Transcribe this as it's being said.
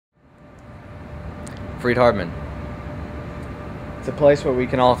Freed-Hardeman. It's a place where we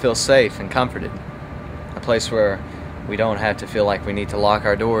can all feel safe and comforted. A place where we don't have to feel like we need to lock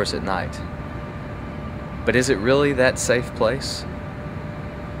our doors at night. But is it really that safe place?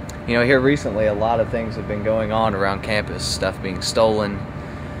 You know, here recently a lot of things have been going on around campus. Stuff being stolen,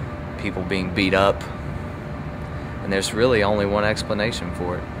 people being beat up. And there's really only one explanation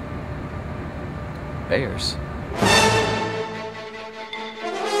for it. Bears.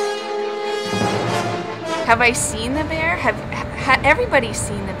 Have I seen the bear? Have everybody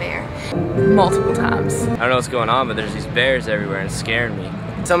seen the bear? Multiple times. I don't know what's going on, but there's these bears everywhere and it's scaring me.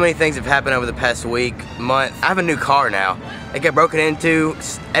 So many things have happened over the past week, month. I have a new car now. It got broken into.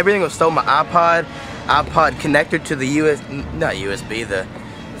 Everything was stolen. My iPod connector to the the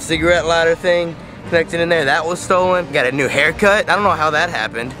cigarette lighter thing connected in there. That was stolen. Got a new haircut. I don't know how that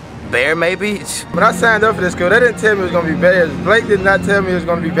happened. Bear maybe? When I signed up for this school, they didn't tell me it was going to be bears. Blake did not tell me it was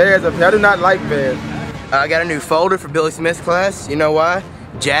going to be bears up here. I do not like bears. I got a new folder for Billy Smith's class. You know why?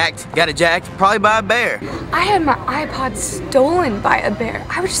 Jacked. Got it jacked probably by a bear. I had my iPod stolen by a bear.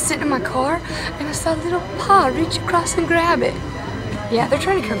 I was just sitting in my car and I saw a little paw reach across and grab it. Yeah, they're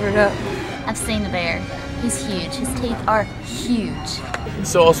trying to cover it up. I've seen the bear. He's huge. His teeth are huge.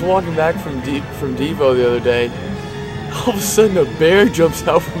 So I was walking back from Devo the other day. All of a sudden a bear jumps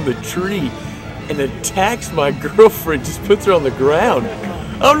out from the tree and attacks my girlfriend, just puts her on the ground.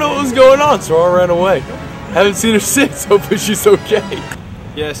 I don't know what was going on, so I ran away. Haven't seen her since, hopefully she's okay.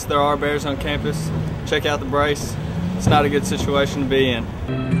 Yes, there are bears on campus. Check out the brace. It's not a good situation to be in.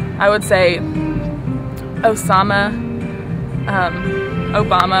 I would say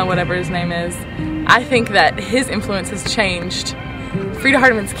Obama, whatever his name is. I think that his influence has changed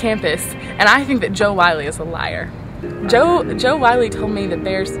Freed-Hardeman's campus, and I think that Joe Wiley is a liar. Joe Wiley told me that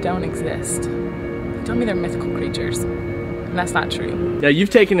bears don't exist. He told me they're mythical creatures, and that's not true. Yeah, you've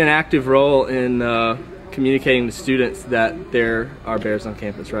taken an active role in communicating to students that there are bears on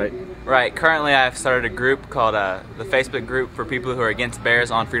campus, right? Right. Currently, I've started a group called the Facebook group for people who are against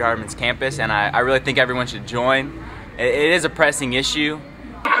bears on Freed-Hardeman's campus, and I really think everyone should join. It is a pressing issue.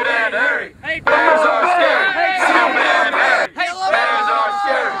 Stupid and hurry! Hey, bears are scary! Hey, stupid and hurry! Hey, bears are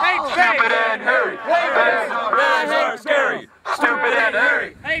scary! Hey, stupid and hurry! Hey, bears are scary! Stupid and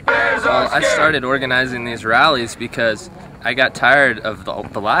hurry! Hey, bears are scary! I started organizing these rallies because I got tired of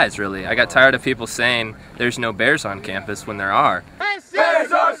the lies, really. I got tired of people saying there's no bears on campus when there are.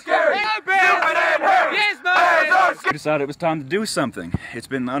 Bears are scary! Stupid and hurry! Yes, bears are scary! We decided it was time to do something. It's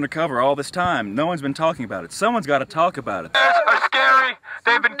been undercover all this time. No one's been talking about it. Someone's got to talk about it. Bears are scary.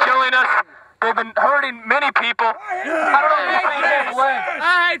 They've been killing us. They've been hurting many people. I don't know if you see his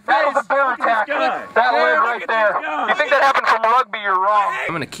leg. That was a bear attack. That leg right there. You think that happened from rugby, you're wrong. I'm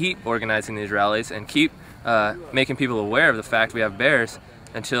going to keep organizing these rallies and keep making people aware of the fact we have bears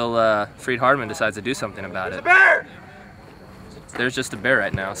until Freed-Hardeman decides to do something about it. It's a bear! There's just a bear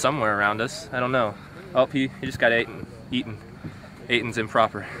right now, somewhere around us. I don't know. Oh, he just got eaten. Eaten's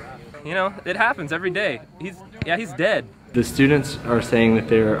improper. You know, it happens every day. He's dead. The students are saying that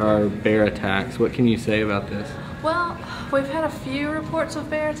there are bear attacks. What can you say about this? Well, we've had a few reports of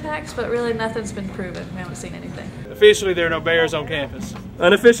bear attacks, but really nothing's been proven. We haven't seen anything. Officially, there are no bears on campus.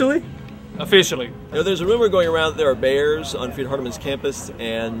 Unofficially? Officially. You know, there's a rumor going around that there are bears on Freed-Hardeman's campus,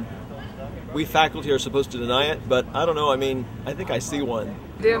 and we faculty are supposed to deny it, but I don't know. I mean, I think I see one.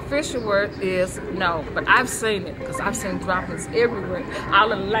 The official word is no, but I've seen it because I've seen droppings everywhere.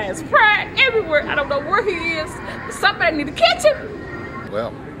 All in the last pride, everywhere. I don't know where he is, but somebody need to catch him.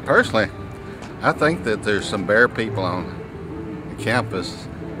 Well, personally, I think that there's some bear people on the campus,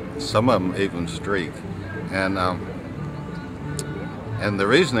 some of them even streak, and the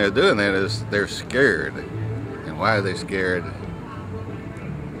reason they're doing that is they're scared. And why are they scared?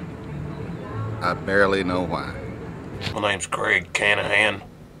 I barely know why. My name's Craig Canahan.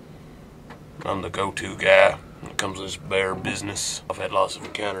 I'm the go-to guy when it comes to this bear business. I've had lots of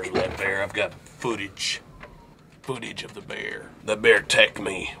encounters with that bear. I've got footage of the bear. That bear attacked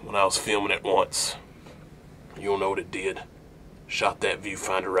me when I was filming it once. You'll know what it did. Shot that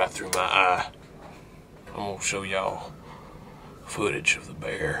viewfinder right through my eye. I'm gonna show y'all footage of the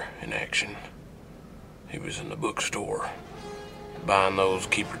bear in action. He was in the bookstore buying those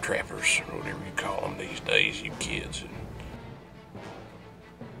keeper trappers, or whatever you call them these days, you kids.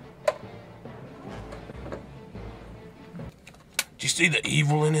 Did you see the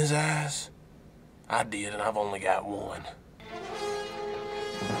evil in his eyes? I did, and I've only got one.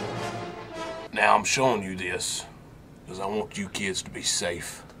 Now I'm showing you this because I want you kids to be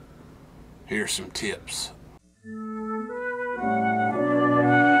safe. Here's some tips.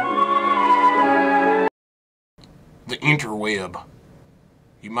 The interweb.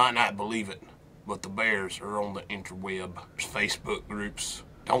 You might not believe it, But the bears are on the interweb. There's Facebook groups.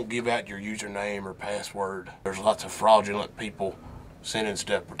 Don't give out your username or password. There's lots of fraudulent people sending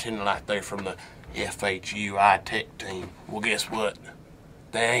stuff pretending like they're from the FHU I-Tech team. Well, guess what?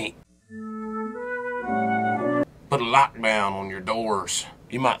 They ain't. Put a lockdown on your doors.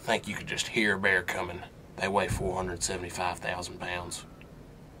 You might think you could just hear a bear coming. They weigh 475,000 pounds.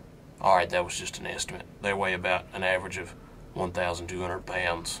 Alright, that was just an estimate. They weigh about an average of 1,200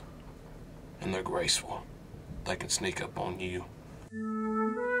 pounds. And they're graceful. They can sneak up on you.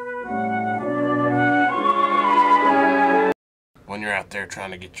 When you're out there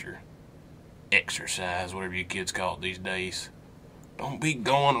trying to get your exercise, whatever you kids call it these days, don't be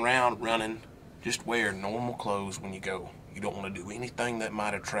going around running. Just wear normal clothes when you go. You don't want to do anything that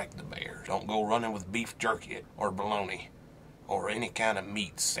might attract the bears. Don't go running with beef jerky or bologna or any kind of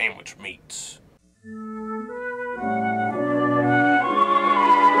meat, sandwich meats.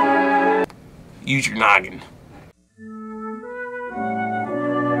 Use your noggin.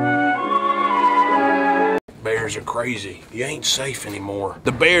 Bears are crazy. You ain't safe anymore.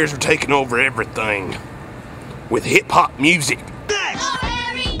 The bears are taking over everything with hip-hop music.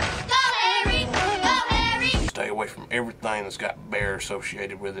 Stay away from everything that's got bear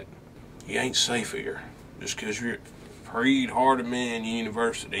associated with it. You ain't safe here just because you're at Freed-Hardeman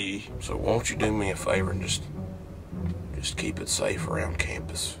University. So won't you do me a favor and just keep it safe around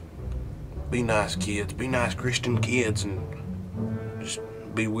campus. Be nice kids, be nice Christian kids, and just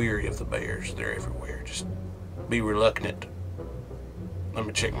be weary of the bears. They're everywhere. Just be reluctant. Let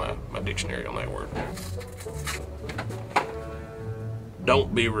me check my dictionary on that word.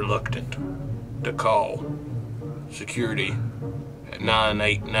 Don't be reluctant to call security at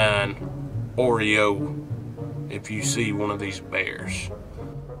 989 Oreo if you see one of these bears,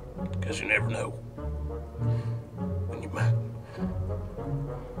 because you never know when you might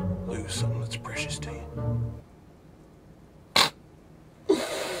lose something that's precious to you.